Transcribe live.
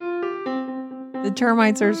The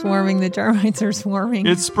termites are swarming. The termites are swarming.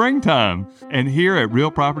 It's springtime. And here at Real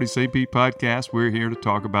Property St. Pete Podcast, we're here to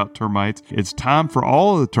talk about termites. It's time for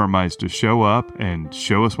all of the termites to show up and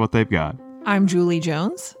show us what they've got. I'm Julie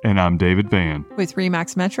Jones. And I'm David Van. With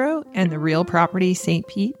Remax Metro and the Real Property St.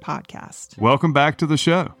 Pete Podcast. Welcome back to the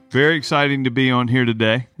show. Very exciting to be on here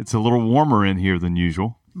today. It's a little warmer in here than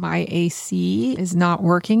usual. My AC is not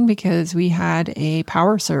working because we had a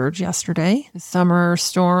power surge yesterday. The summer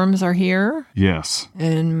storms are here. Yes.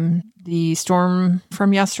 And the storm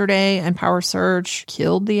from yesterday and power surge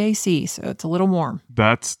killed the AC, so it's a little warm.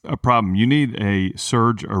 That's a problem. You need a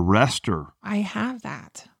surge arrestor. I have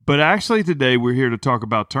that. But actually today we're here to talk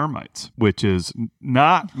about termites, which is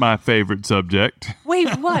not my favorite subject. Wait,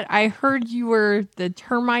 what? I heard you were the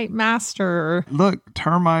termite master. Look,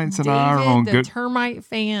 termites and I are on the good... termite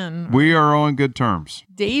fan. We are on good terms.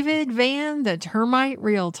 David Van, the termite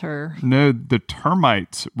realtor. No, the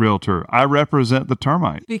termites realtor. I represent the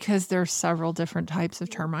termite. Because there's several different types of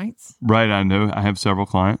termites. Right, I know. I have several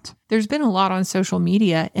clients. There's been a lot on social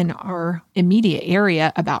media in our immediate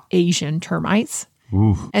area about Asian termites.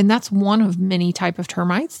 Ooh. And that's one of many type of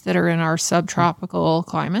termites that are in our subtropical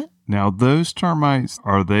climate. Now, those termites,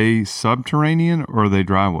 are they subterranean or are they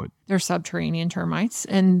drywood? They're subterranean termites,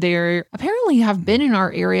 and they apparently have been in our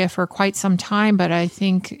area for quite some time, but I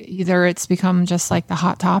think either it's become just like the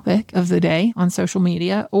hot topic of the day on social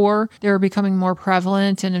media, or they're becoming more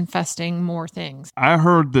prevalent and infesting more things. I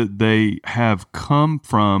heard that they have come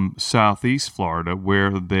from southeast Florida,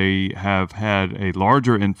 where they have had a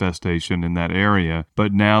larger infestation in that area,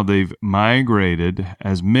 but now they've migrated,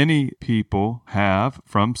 as many people have,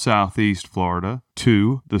 from southeast Florida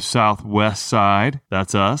to the southwest side.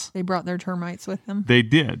 That's us. They brought their termites with them. They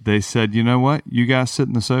did. They said, you know what? You guys sit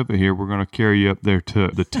in the sofa here. We're going to carry you up there to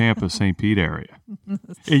the Tampa, St. Pete area.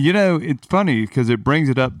 And, you know, it's funny because it brings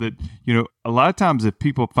it up that, you know, a lot of times if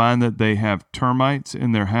people find that they have termites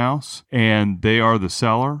in their house and they are the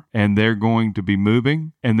seller and they're going to be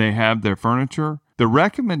moving and they have their furniture, the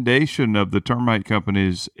recommendation of the termite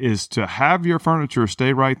companies is to have your furniture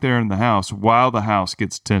stay right there in the house while the house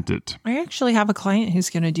gets tinted. I actually have a client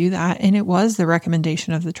who's going to do that, and it was the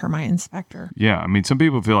recommendation of the termite inspector. Yeah, I mean, some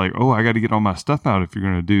people feel like, oh, I got to get all my stuff out if you're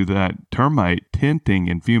going to do that termite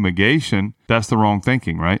tinting and fumigation. That's the wrong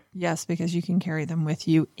thinking, right? Yes, because you can carry them with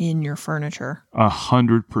you in your furniture.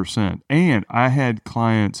 100%. And I had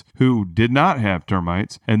clients who did not have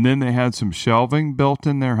termites, and then they had some shelving built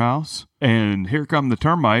in their house. And here come the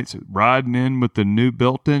termites riding in with the new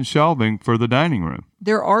built-in shelving for the dining room.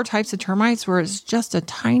 There are types of termites where it's just a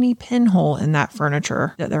tiny pinhole in that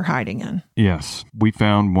furniture that they're hiding in. Yes. We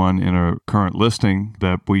found one in a current listing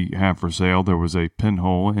that we have for sale. There was a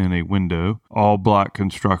pinhole in a window, all block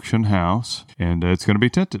construction house, and it's going to be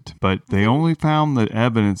tinted. But they only found the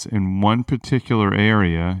evidence in one particular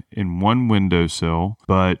area, in one windowsill.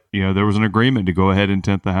 But, you know, there was an agreement to go ahead and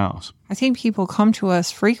tint the house. I think people come to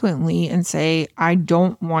us frequently and say, I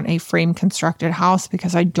don't want a frame constructed house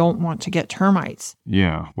because I don't want to get termites.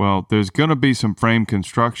 Yeah, well, there's going to be some frame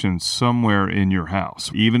construction somewhere in your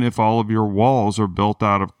house. Even if all of your walls are built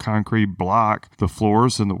out of concrete block, the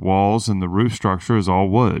floors and the walls and the roof structure is all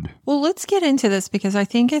wood. Well, let's get into this because I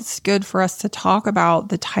think it's good for us to talk about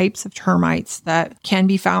the types of termites that can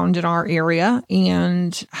be found in our area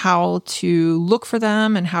and how to look for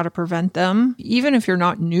them and how to prevent them. Even if you're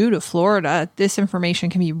not new to Florida, this information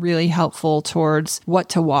can be really helpful towards what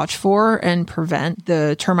to watch for and prevent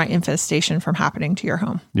the termite infestation from happening to your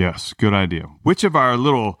home. Yes, good idea. Which of our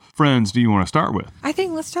little friends do you want to start with? I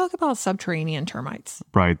think let's talk about subterranean termites.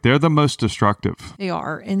 Right, they're the most destructive. They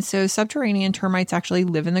are. And so subterranean termites actually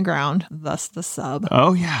live in the ground, thus the sub.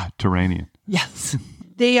 Oh yeah, terranean. Yes.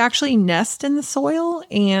 They actually nest in the soil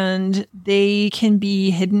and they can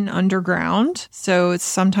be hidden underground. So it's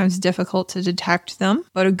sometimes difficult to detect them.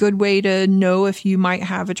 But a good way to know if you might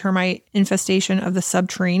have a termite infestation of the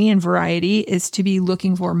subterranean variety is to be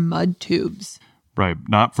looking for mud tubes. Right,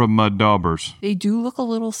 not from mud daubers. They do look a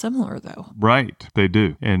little similar, though. Right, they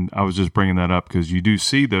do. And I was just bringing that up because you do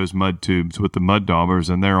see those mud tubes with the mud daubers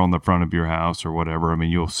and they're on the front of your house or whatever. I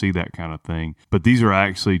mean, you'll see that kind of thing. But these are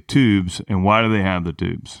actually tubes. And why do they have the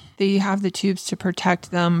tubes? They have the tubes to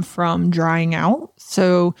protect them from drying out.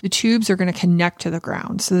 So the tubes are going to connect to the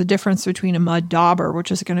ground. So the difference between a mud dauber,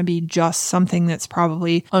 which is going to be just something that's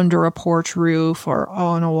probably under a porch roof or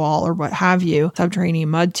on a wall or what have you, subterranean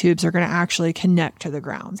mud tubes are going to actually connect to the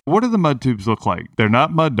ground. What do the mud tubes look like? They're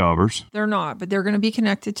not mud daubers. They're not, but they're going to be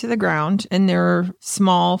connected to the ground. And they're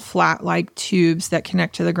small, flat-like tubes that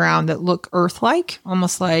connect to the ground that look earth-like,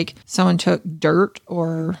 almost like someone took dirt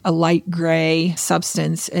or a light gray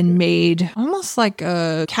substance and made almost like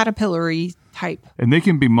a caterpillary type. And they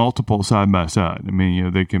can be multiple side by side. I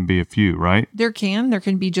mean, they can be a few, right? There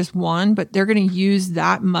can be just one, but they're going to use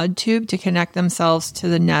that mud tube to connect themselves to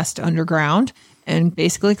the nest underground and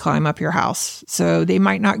basically climb up your house. So they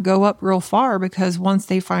might not go up real far because once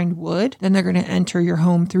they find wood, then they're going to enter your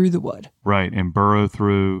home through the wood. Right, and burrow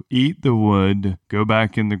through, eat the wood, go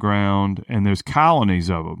back in the ground, and there's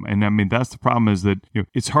colonies of them. And I mean, that's the problem is that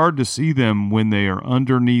it's hard to see them when they are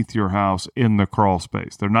underneath your house in the crawl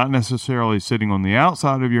space. They're not necessarily sitting on the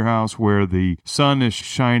outside of your house where the sun is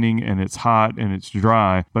shining and it's hot and it's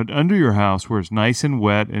dry, but under your house where it's nice and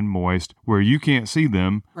wet and moist, where you can't see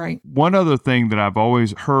them. Right. One other thing that I've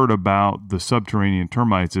always heard about the subterranean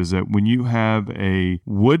termites is that when you have a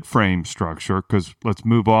wood frame structure, because let's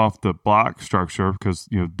move off the block structure, because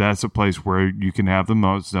that's a place where you can have them.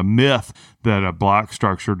 It's a myth that a block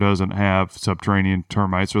structure doesn't have subterranean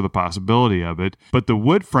termites or the possibility of it. But the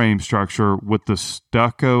wood frame structure with the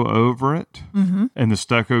stucco over it and the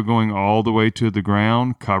stucco going all the way to the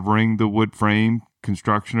ground, covering the wood frame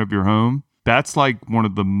construction of your home, that's like one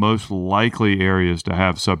of the most likely areas to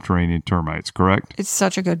have subterranean termites, correct? It's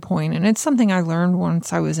such a good point. And it's something I learned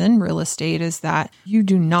once I was in real estate is that you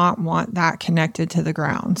do not want that connected to the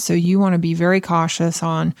ground. So you want to be very cautious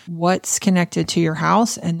on what's connected to your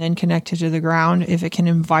house and then connected to the ground if it can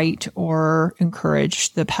invite or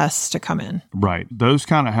encourage the pests to come in. Right. Those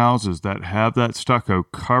kind of houses that have that stucco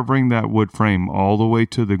covering that wood frame all the way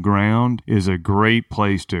to the ground is a great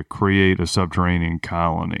place to create a subterranean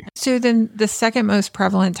colony. So then the second most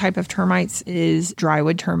prevalent type of termites is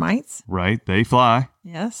drywood termites. Right. They fly.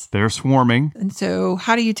 Yes. They're swarming. And so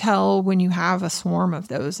how do you tell when you have a swarm of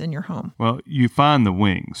those in your home? Well, you find the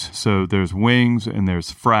wings. So there's wings and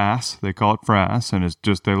there's frass. They call it frass. And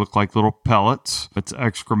they look like little pellets. It's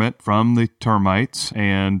excrement from the termites.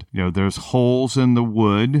 And, there's holes in the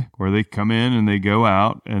wood where they come in and they go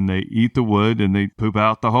out and they eat the wood and they poop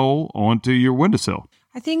out the hole onto your windowsill.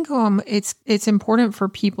 I think it's important for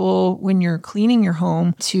people when you're cleaning your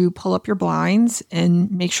home to pull up your blinds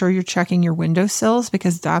and make sure you're checking your windowsills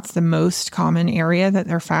because that's the most common area that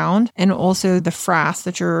they're found. And also the frass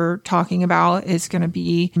that you're talking about is going to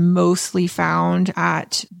be mostly found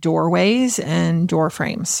at doorways and door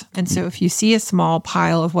frames. And so if you see a small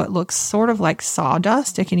pile of what looks sort of like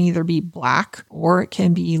sawdust, it can either be black or it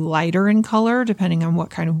can be lighter in color depending on what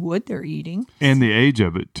kind of wood they're eating. And the age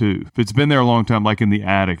of it too. If it's been there a long time, like in the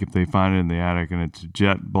attic, if they find it in the attic and it's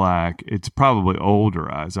jet black, it's probably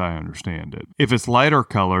older as I understand it. If it's lighter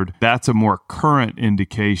colored, that's a more current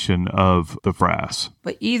indication of the frass.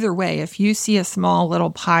 But either way, if you see a small little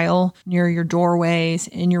pile near your doorways,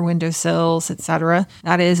 in your windowsills, etc.,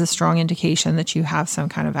 that is a strong indication that you have some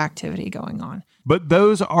kind of activity going on. But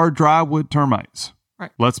those are drywood termites. Right.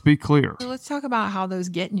 Let's be clear. So let's talk about how those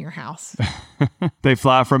get in your house. They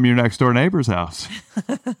fly from your next door neighbor's house.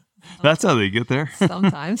 That's how they get there.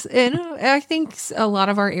 Sometimes. And I think a lot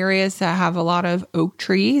of our areas that have a lot of oak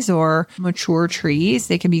trees or mature trees,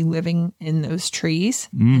 they can be living in those trees.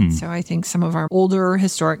 And so I think some of our older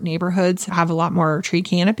historic neighborhoods have a lot more tree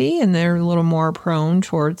canopy and they're a little more prone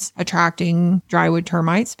towards attracting drywood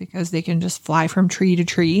termites because they can just fly from tree to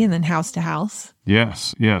tree and then house to house.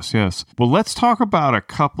 Yes. Well, let's talk about a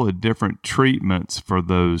couple of different treatments for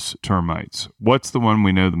those termites. What's the one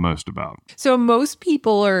we know the most about? So most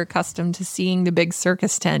people are accustomed to seeing the big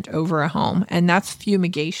circus tent over a home, and that's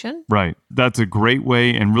fumigation. Right. That's a great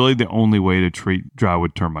way and really the only way to treat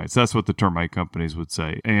drywood termites. That's what the termite companies would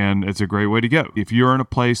say. And it's a great way to go. If you're in a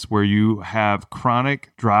place where you have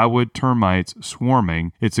chronic drywood termites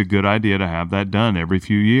swarming, it's a good idea to have that done every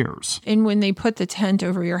few years. And when they put the tent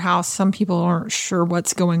over your house, some people aren't sure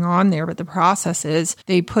what's going on there, but the process is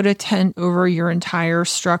they put a tent over your entire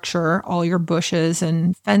structure, all your bushes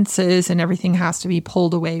and fences and everything has to be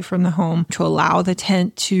pulled away from the home to allow the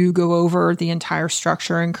tent to go over the entire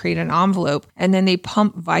structure and create an envelope. And then they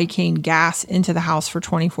pump Vicane gas into the house for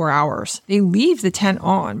 24 hours. They leave the tent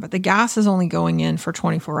on, but the gas is only going in for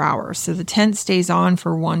 24 hours. So the tent stays on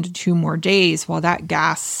for 1 to 2 more days while that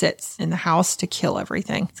gas sits in the house to kill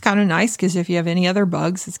everything. It's kind of nice because if you have any other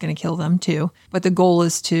bugs, it's going to kill them too. But the goal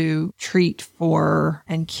is to treat for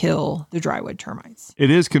and kill the drywood termites.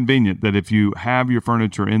 It is convenient that if you have your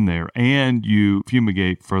furniture in there and you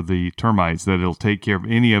fumigate for the termites, that it'll take care of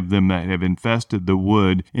any of them that have infested the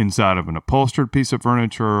wood inside of an upholstered piece of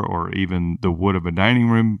furniture or even the wood of a dining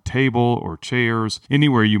room table or chairs.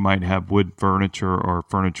 Anywhere you might have wood furniture or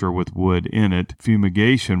furniture with wood in it,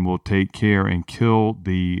 fumigation will take care and kill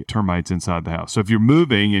the termites inside the house. So if you're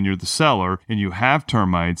moving and you're the seller and you have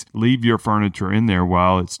termites, leave your furniture temperature in there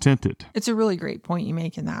while it's tinted. It's a really great point you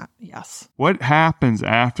make in that. Yes. What happens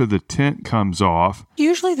after the tent comes off?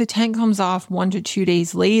 Usually the tent comes off 1 to 2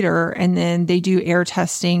 days later, and then they do air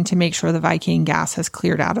testing to make sure the Viking gas has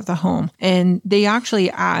cleared out of the home. And they actually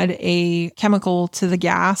add a chemical to the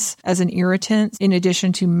gas as an irritant, in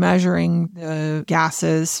addition to measuring the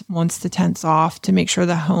gases once the tent's off to make sure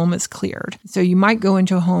the home is cleared. So you might go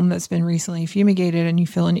into a home that's been recently fumigated and you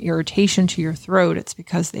feel an irritation to your throat. It's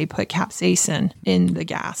because they put capsaicin in the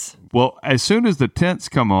gas. Well, as soon as the tents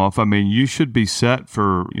come off, I mean, you should be set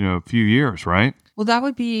for, a few years, right? Well, that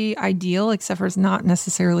would be ideal, except for it's not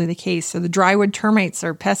necessarily the case. So the drywood termites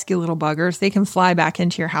are pesky little buggers. They can fly back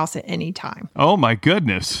into your house at any time. Oh, my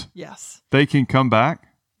goodness. Yes. They can come back?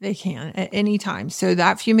 They can at any time. So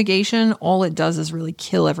that fumigation, all it does is really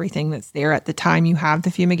kill everything that's there at the time you have the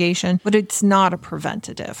fumigation, but it's not a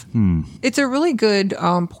preventative. It's a really good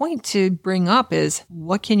point to bring up is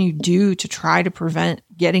what can you do to try to prevent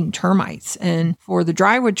getting termites? And for the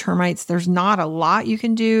drywood termites, there's not a lot you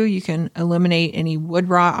can do. You can eliminate any wood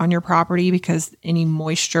rot on your property because any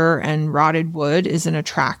moisture and rotted wood is an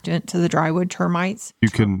attractant to the drywood termites. You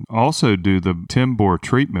can also do the timbor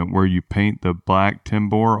treatment where you paint the black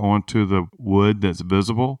timbor onto the wood that's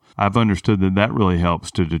visible. I've understood that really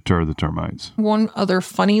helps to deter the termites. One other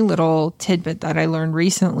funny little tidbit that I learned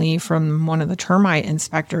recently from one of the termite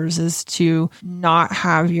inspectors is to not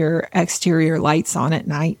have your exterior lights on at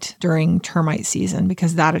night during termite season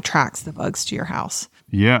because that attracts the bugs to your house.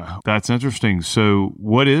 Yeah, that's interesting. So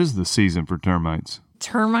what is the season for termites?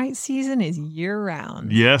 Termite season is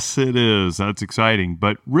year-round. Yes, it is. That's exciting.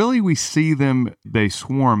 But really, we see them, they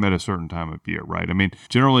swarm at a certain time of year, right? I mean,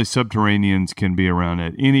 generally, subterraneans can be around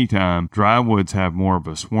at any time. Drywoods have more of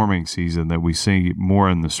a swarming season that we see more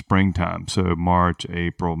in the springtime. So March,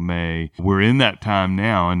 April, May. We're in that time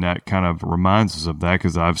now, and that kind of reminds us of that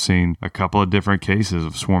because I've seen a couple of different cases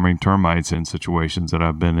of swarming termites in situations that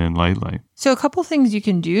I've been in lately. So a couple things you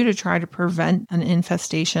can do to try to prevent an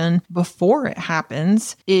infestation before it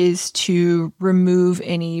happens is to remove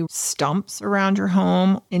any stumps around your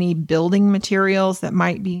home, any building materials that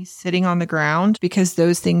might be sitting on the ground, because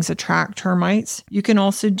those things attract termites. You can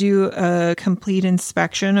also do a complete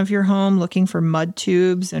inspection of your home, looking for mud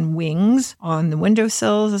tubes and wings on the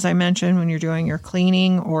windowsills, as I mentioned, when you're doing your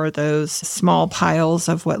cleaning, or those small piles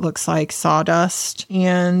of what looks like sawdust,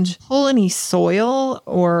 and pull any soil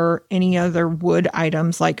or any other wood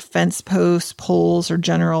items like fence posts, poles, or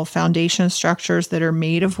general foundation structures that are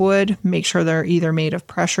made of wood. Make sure they're either made of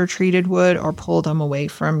pressure treated wood or pull them away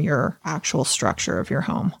from your actual structure of your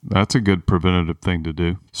home. That's a good preventative thing to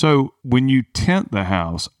do. So when you tent the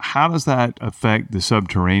house, how does that affect the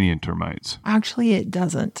subterranean termites? Actually, it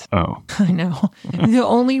doesn't. Oh. I know. The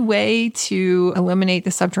only way to eliminate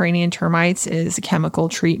the subterranean termites is chemical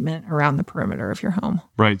treatment around the perimeter of your home.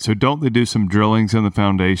 Right. So don't they do some drillings in the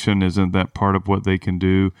foundation? Isn't that part of what they can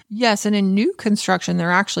do? Yes. And in new construction,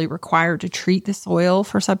 they're actually required to treat the soil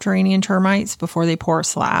for subterranean termites before they pour a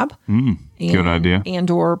slab. Good idea. And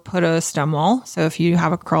or put a stem wall. So if you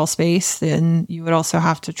have a crawl space, then you would also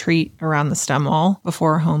have to treat around the stem wall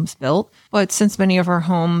before a home's built. But since many of our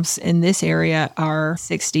homes in this area are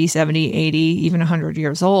 60, 70, 80, even 100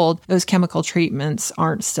 years old, those chemical treatments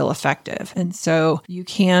aren't still effective. And so you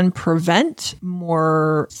can prevent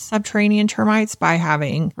more subterranean termites by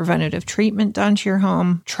having preventative treatment done to your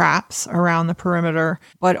home, traps around the perimeter.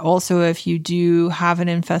 But also if you do have an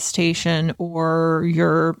infestation or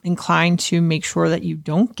you're inclined to make sure that you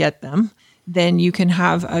don't get them, then you can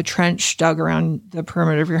have a trench dug around the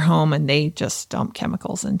perimeter of your home and they just dump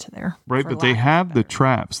chemicals into there. Right, but they have the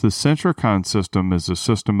traps. The Centricon system is a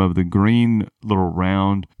system of the green little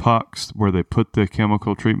round pucks where they put the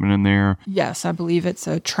chemical treatment in there. Yes, I believe it's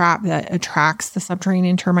a trap that attracts the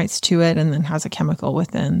subterranean termites to it and then has a chemical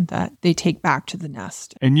within that they take back to the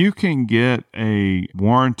nest. And you can get a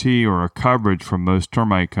warranty or a coverage from most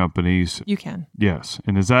termite companies. You can. Yes.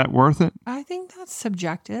 And is that worth it? I think that's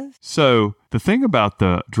subjective. So the thing about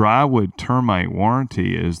the drywood termite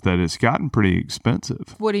warranty is that it's gotten pretty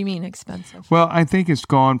expensive. What do you mean expensive? Well, I think it's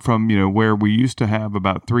gone from, where we used to have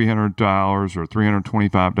about $300 or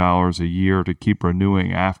 $325 a year to keep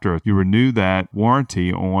renewing after you renew that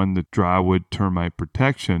warranty on the drywood termite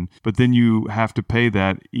protection, but then you have to pay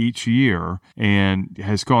that each year and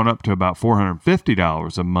has gone up to about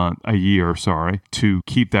 $450 a year, to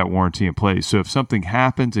keep that warranty in place. So if something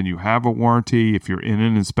happens and you have a warranty, if you're in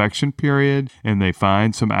an inspection period and they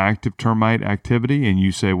find some active termite activity and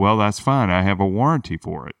you say, well, that's fine, I have a warranty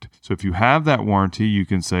for it. So if you have that warranty, you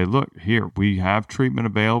can say, look, here, we have treatment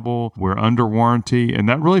available. We're under warranty. And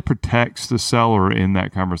that really protects the seller in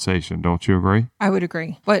that conversation. Don't you agree? I would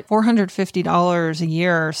agree. But $450 a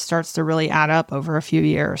year starts to really add up over a few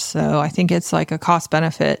years. So I think it's like a cost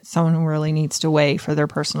benefit someone really needs to weigh for their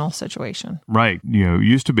personal situation. Right. It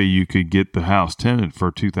used to be you could get the house tenanted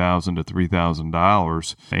for $2,000 to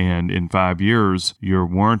 $3,000. And in 5 years, your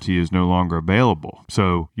warranty is no longer available.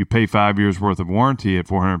 So you pay 5 years worth of warranty at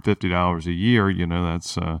 $450 a year.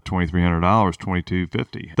 That's $2,300,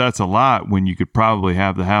 $2,250. That's a lot when you could probably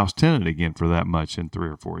have the house tenanted again for that much in 3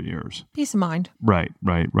 or 4 years. Peace of mind. Right.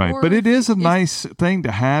 But it is a nice thing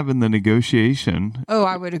to have in the negotiation. Oh,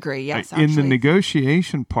 I would agree. Yes, In the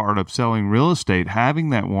negotiation part of selling real estate, having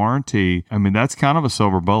that warranty, that's kind of a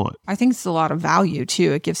silver bullet. I think it's a lot of value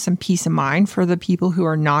too. It gives some peace of mind for the people who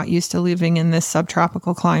are not used to living in this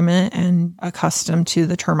subtropical climate and accustomed to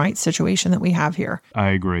the termite situation that we have here. I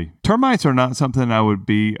agree. Termites are not something I would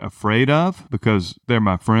be afraid of because they're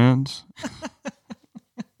my friends.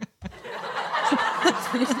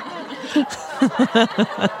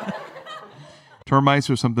 Termites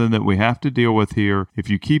are something that we have to deal with here. If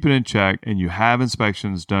you keep it in check and you have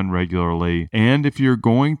inspections done regularly, and if you're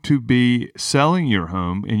going to be selling your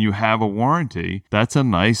home and you have a warranty, that's a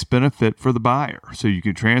nice benefit for the buyer. So you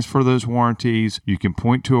can transfer those warranties. You can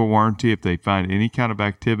point to a warranty if they find any kind of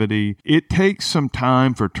activity. It takes some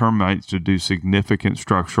time for termites to do significant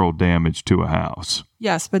structural damage to a house.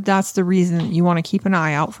 Yes, but that's the reason you want to keep an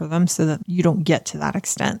eye out for them so that you don't get to that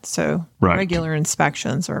extent. So regular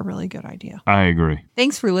inspections are a really good idea. I agree.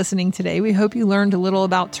 Thanks for listening today. We hope you learned a little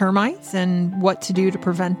about termites and what to do to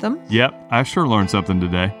prevent them. Yep, I sure learned something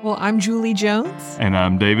today. Well, I'm Julie Jones. And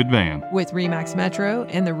I'm David Van. With RE/MAX Metro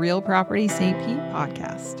and the Real Property St. Pete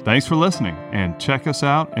podcast. Thanks for listening, and check us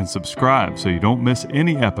out and subscribe so you don't miss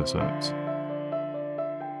any episodes.